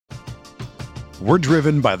We're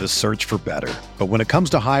driven by the search for better. But when it comes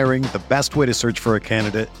to hiring, the best way to search for a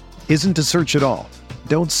candidate isn't to search at all.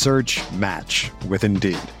 Don't search, match with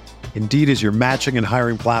Indeed. Indeed is your matching and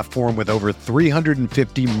hiring platform with over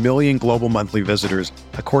 350 million global monthly visitors,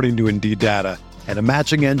 according to Indeed data, and a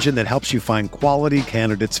matching engine that helps you find quality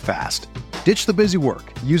candidates fast. Ditch the busy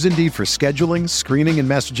work. Use Indeed for scheduling, screening, and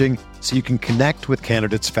messaging so you can connect with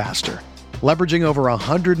candidates faster. Leveraging over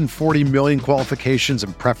 140 million qualifications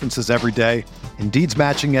and preferences every day, Indeed's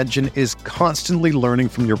matching engine is constantly learning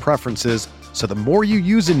from your preferences, so the more you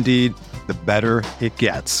use Indeed, the better it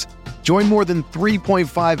gets. Join more than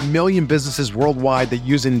 3.5 million businesses worldwide that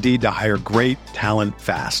use Indeed to hire great talent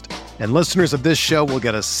fast. And listeners of this show will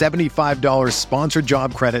get a $75 sponsored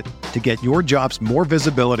job credit to get your jobs more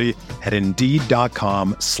visibility at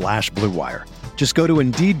Indeed.com/Blue Wire. Just go to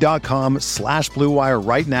Indeed.com/Blue Wire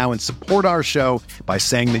right now and support our show by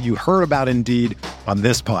saying that you heard about Indeed on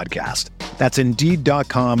this podcast. That's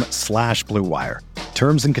Indeed.com/Blue Wire.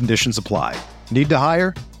 Terms and conditions apply. Need to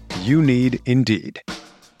hire? You need Indeed.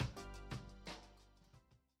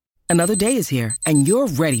 Another day is here, and you're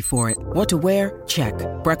ready for it. What to wear? Check.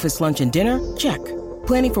 Breakfast, lunch, and dinner? Check.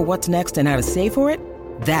 Planning for what's next and how to save for it?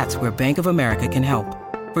 That's where Bank of America can help.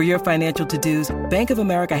 For your financial to-dos, Bank of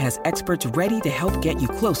America has experts ready to help get you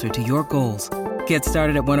closer to your goals. Get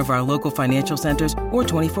started at one of our local financial centers or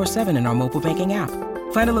 24/7 in our mobile banking app.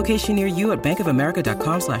 Find a location near you at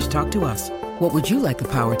bankofamerica.com/talktous. What would you like the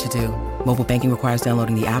power to do? Mobile banking requires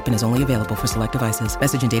downloading the app and is only available for select devices.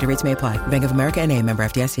 Message and data rates may apply. Bank of America NA, member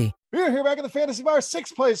FDIC. We're here back at the Fantasy Bar,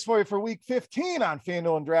 6 plays for you for week 15 on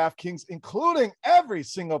FanDuel and DraftKings, including every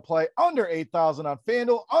single play under 8,000 on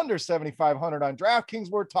FanDuel, under 7,500 on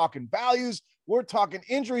DraftKings. We're talking values. We're talking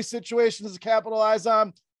injury situations to capitalize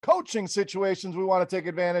on, coaching situations we want to take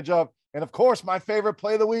advantage of. And of course, my favorite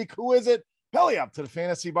play of the week. Who is it? Belly up to the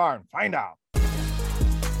Fantasy Bar and find out.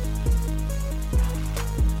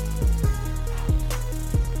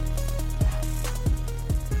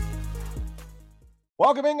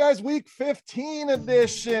 Welcome in, guys. Week 15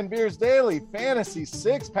 edition, Beers Daily Fantasy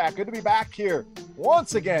Six-Pack. Good to be back here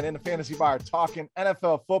once again in the Fantasy Bar talking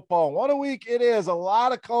NFL football. What a week it is. A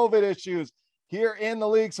lot of COVID issues here in the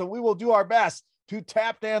league, so we will do our best to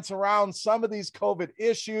tap dance around some of these COVID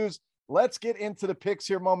issues. Let's get into the picks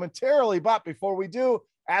here momentarily, but before we do,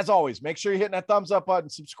 as always, make sure you're hitting that thumbs up button,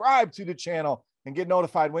 subscribe to the channel, and get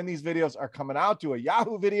notified when these videos are coming out. Do a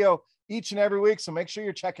Yahoo video each and every week, so make sure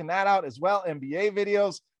you're checking that out as well. NBA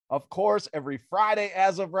videos, of course, every Friday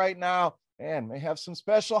as of right now, and may have some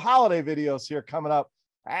special holiday videos here coming up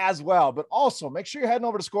as well. But also make sure you're heading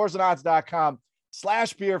over to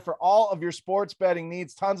scoresandodds.com/beer for all of your sports betting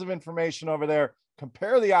needs. Tons of information over there.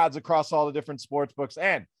 Compare the odds across all the different sports books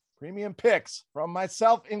and premium picks from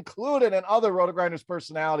myself included and other Roto-Grinders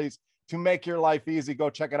personalities to make your life easy. Go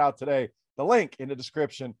check it out today. The link in the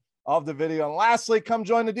description of the video. And lastly, come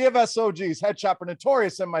join the DFS OGs, Head Shopper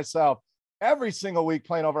Notorious and myself every single week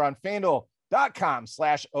playing over on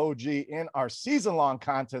FanDuel.com/OG in our season-long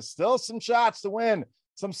contest. Still some shots to win,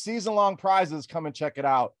 some season-long prizes. Come and check it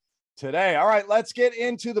out today. All right, let's get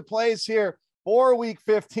into the plays here for week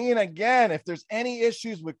 15. Again, if there's any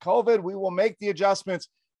issues with COVID, we will make the adjustments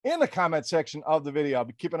in the comment section of the video. I'll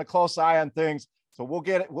be keeping a close eye on things, so we'll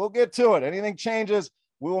get to it. Anything changes,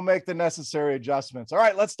 we will make the necessary adjustments. All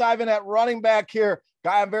right, let's dive in at running back here.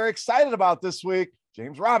 Guy I'm very excited about this week,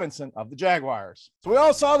 James Robinson of the Jaguars. So we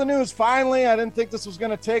all saw the news finally. I didn't think this was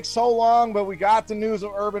going to take so long, but we got the news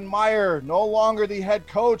of Urban Meyer, no longer the head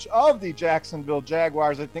coach of the Jacksonville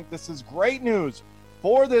Jaguars. I think this is great news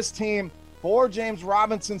for this team, for James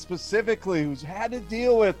Robinson specifically, who's had to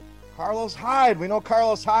deal with Carlos Hyde. We know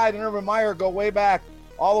Carlos Hyde and Urban Meyer go way back,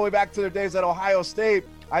 all the way back to their days at Ohio State.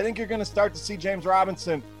 I think you're going to start to see James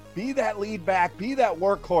Robinson be that lead back, be that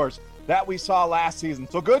workhorse that we saw last season.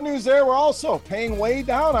 So good news there. We're also paying way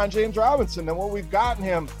down on James Robinson than what we've gotten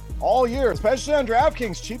him all year, especially on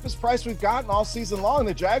DraftKings. Cheapest price we've gotten all season long.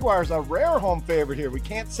 The Jaguars are a rare home favorite here. We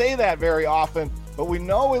can't say that very often, but we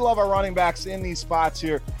know we love our running backs in these spots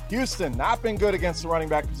here. Houston, not been good against the running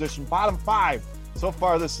back position. Bottom 5 so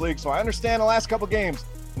far this league. So I understand the last couple games,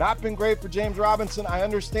 not been great for James Robinson. I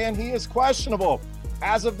understand he is questionable.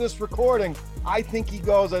 As of this recording, I think he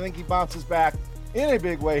goes. I think he bounces back in a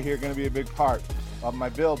big way here. Going to be a big part of my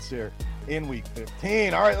builds here in week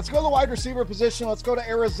 15. All right, let's go to the wide receiver position. Let's go to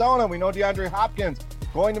Arizona. We know DeAndre Hopkins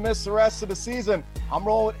going to miss the rest of the season. I'm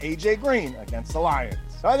rolling with A.J. Green against the Lions.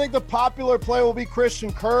 I think the popular play will be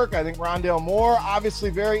Christian Kirk. I think Rondale Moore, obviously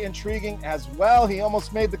very intriguing as well. He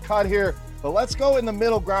almost made the cut here, but let's go in the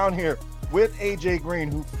middle ground here with A.J.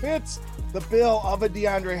 Green, who fits the bill of a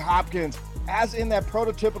DeAndre Hopkins as in that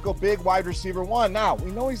prototypical big wide receiver one. Now,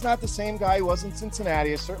 we know he's not the same guy he was in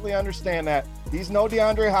Cincinnati. I certainly understand that. He's no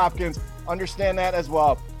DeAndre Hopkins. Understand that as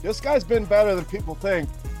well. This guy's been better than people think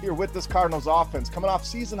here with this Cardinals offense. Coming off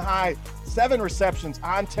season high, 7 receptions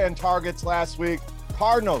on 10 targets last week.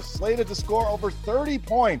 Cardinals slated to score over 30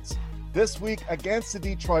 points this week against the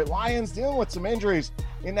Detroit Lions, dealing with some injuries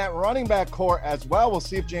in that running back core as well. We'll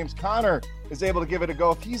see if James Conner is able to give it a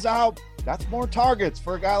go. If he's out, that's more targets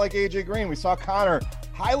for a guy like AJ Green. We saw Conner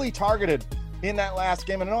highly targeted in that last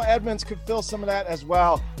game, and I know Edmonds could fill some of that as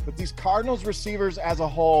well, but these Cardinals receivers as a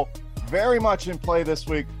whole, very much in play this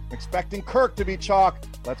week. I'm expecting Kirk to be chalk.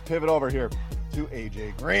 Let's pivot over here to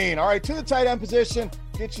AJ Green. All right, to the tight end position,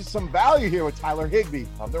 get you some value here with Tyler Higbee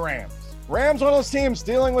of the Rams. Rams, one of those teams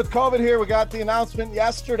dealing with COVID here. We got the announcement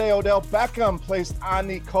yesterday. Odell Beckham placed on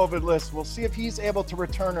the COVID list. We'll see if he's able to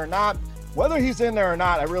return or not. Whether he's in there or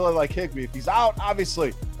not, I really like Higbee. If he's out,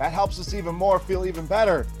 obviously, that helps us even more, feel even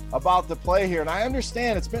better about the play here. And I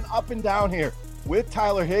understand it's been up and down here with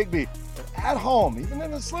Tyler Higbee. But at home, even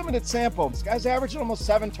in this limited sample, this guy's averaging almost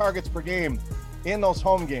 7 targets per game in those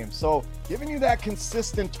home games. So giving you that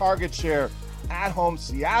consistent target share at home.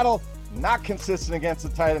 Seattle, not consistent against the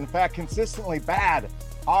tight end. In fact, consistently bad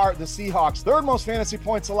are the Seahawks. 3rd most fantasy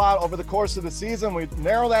points allowed over the course of the season. We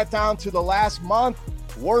narrow that down to the last month.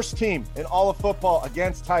 Worst team in all of football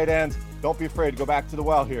against tight ends. Don't be afraid to go back to the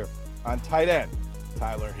well here on tight end,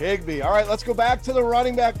 Tyler Higbee. All right, let's go back to the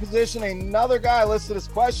running back position. Another guy listed as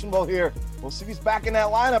questionable here. We'll see if he's back in that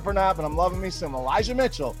lineup or not, but I'm loving me some Elijah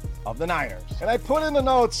Mitchell of the Niners. And I put in the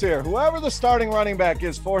notes here, whoever the starting running back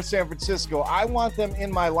is for San Francisco, I want them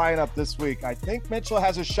in my lineup this week. I think Mitchell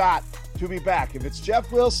has a shot to be back. If it's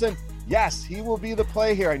Jeff Wilson, yes, he will be the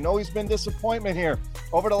play here. I know he's been disappointment here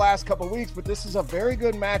over the last couple of weeks, but this is a very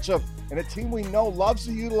good matchup and a team we know loves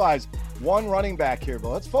to utilize one running back here. But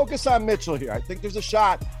let's focus on Mitchell here. I think there's a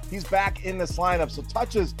shot he's back in this lineup. So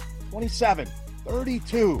touches 27,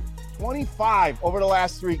 32, 25 over the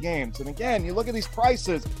last 3 games. And again, you look at these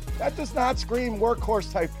prices, that does not scream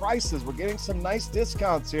workhorse type prices. We're getting some nice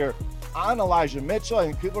discounts here on Elijah Mitchell. I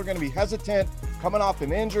think people are going to be hesitant coming off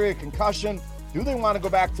an injury, a concussion. Do they want to go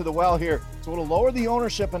back to the well here? So it'll lower the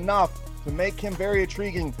ownership enough to make him very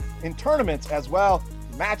intriguing in tournaments as well.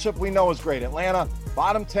 The matchup we know is great. Atlanta,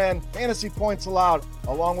 bottom 10, fantasy points allowed,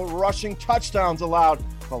 along with rushing touchdowns allowed.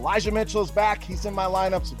 If Elijah Mitchell's back, he's in my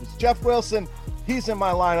lineups. If it's Jeff Wilson, he's in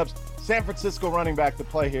my lineups. San Francisco running back to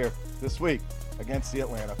play here this week against the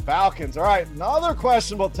Atlanta Falcons. All right, another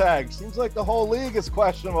questionable tag. Seems like the whole league is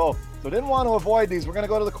questionable, so didn't want to avoid these. We're going to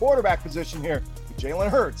go to the quarterback position here with Jalen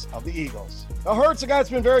Hurts of the Eagles. Now, Hurts, a guy that's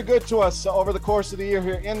been very good to us over the course of the year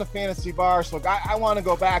here in the fantasy bar, so a guy I want to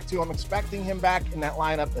go back to. I'm expecting him back in that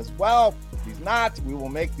lineup as well. If he's not, we will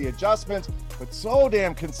make the adjustments, but so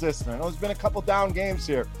damn consistent. I know there's been a couple down games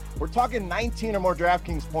here. We're talking 19 or more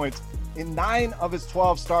DraftKings points in 9 of his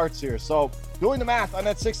 12 starts here. So doing the math on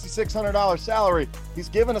that $6,600 salary, he's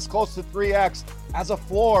given us close to 3X as a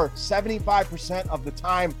floor 75% of the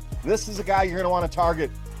time. This is a guy you're going to want to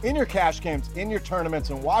target in your cash games, in your tournaments.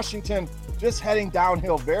 In Washington, just heading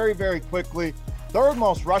downhill very, very quickly. 3rd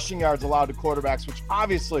most rushing yards allowed to quarterbacks, which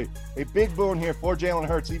obviously a big boon here for Jalen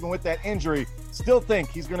Hurts. Even with that injury, still think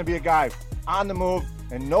he's going to be a guy on the move,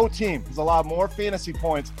 and no team has allowed more fantasy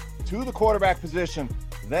points to the quarterback position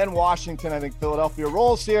than Washington. I think Philadelphia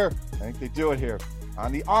rolls here. I think they do it here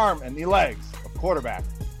on the arm and the legs of quarterback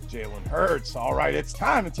Jalen Hurts. All right, it's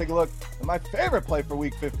time to take a look at my favorite play for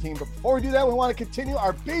Week 15. But before we do that, we want to continue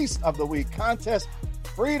our Beast of the Week contest.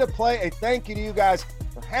 Free to play. A thank you to you guys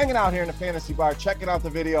for hanging out here in the Fantasy Bar, checking out the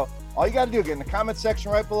video. All you got to do, get in the comment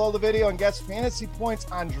section right below the video and guess fantasy points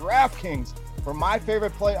on DraftKings for my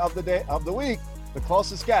favorite play of the day of the week. The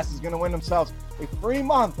closest guess is going to win themselves a free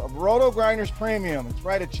month of Roto Grinders Premium. It's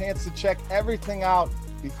right, a chance to check everything out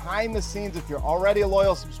behind the scenes. If you're already a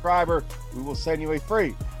loyal subscriber, we will send you a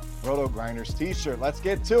free Roto Grinders t-shirt. Let's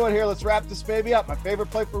get to it here. Let's wrap this baby up. My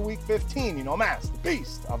favorite play for Week 15. You know, Mass, the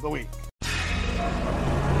Beast of the Week.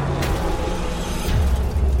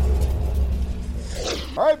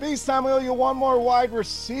 All right, Beast time. We owe you one more wide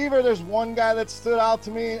receiver. There's one guy that stood out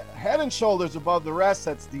to me head and shoulders above the rest.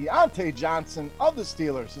 That's Diontae Johnson of the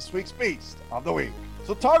Steelers, this week's Beast of the Week.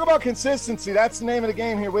 So talk about consistency. That's the name of the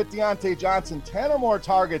game here with Diontae Johnson. 10 or more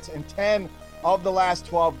targets in 10 of the last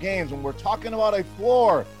 12 games. When we're talking about a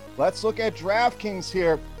floor, let's look at DraftKings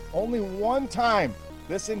here. Only one time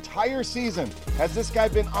this entire season has this guy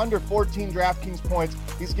been under 14 DraftKings points.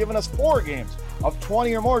 He's given us 4 games of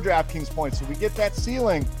 20 or more DraftKings points. So we get that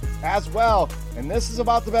ceiling as well. And this is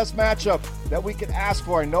about the best matchup that we could ask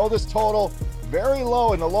for. I know this total very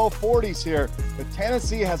low in the low 40s here, but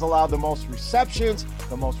Tennessee has allowed the most receptions,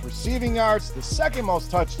 the most receiving yards, the second most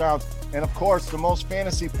touchdowns, and of course, the most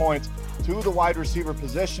fantasy points to the wide receiver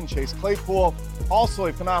position. Chase Claypool, also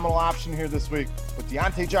a phenomenal option here this week with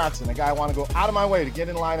Deontay Johnson, a guy I want to go out of my way to get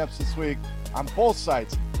in lineups this week on both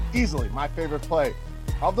sides. Easily my favorite play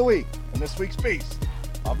of the week and this week's beast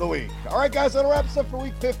of the week. All right, guys, that'll wrap us up for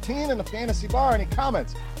week 15 in the Fantasy Bar. Any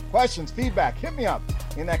comments, questions, feedback, hit me up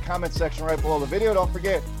in that comment section right below the video. Don't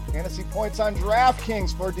forget, fantasy points on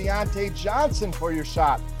DraftKings for Deontay Johnson for your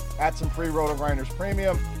shot at some free RotoGrinders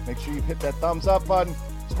Premium. Make sure you hit that thumbs up button.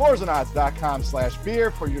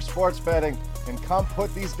 Scoresandodds.com/beer for your sports betting. And come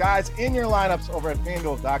put these guys in your lineups over at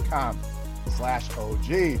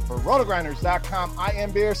FanDuel.com/OG. For RotoGrinders.com, I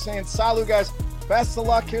am Beer saying salut, guys. Best of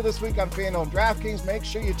luck here this week on FanDuel and DraftKings. Make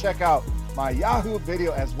sure you check out my Yahoo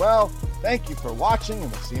video as well. Thank you for watching,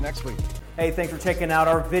 and we'll see you next week. Hey, thanks for checking out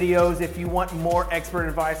our videos. If you want more expert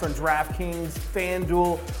advice on DraftKings,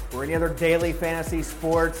 FanDuel, or any other daily fantasy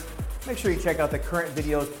sports, make sure you check out the current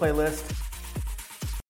videos playlist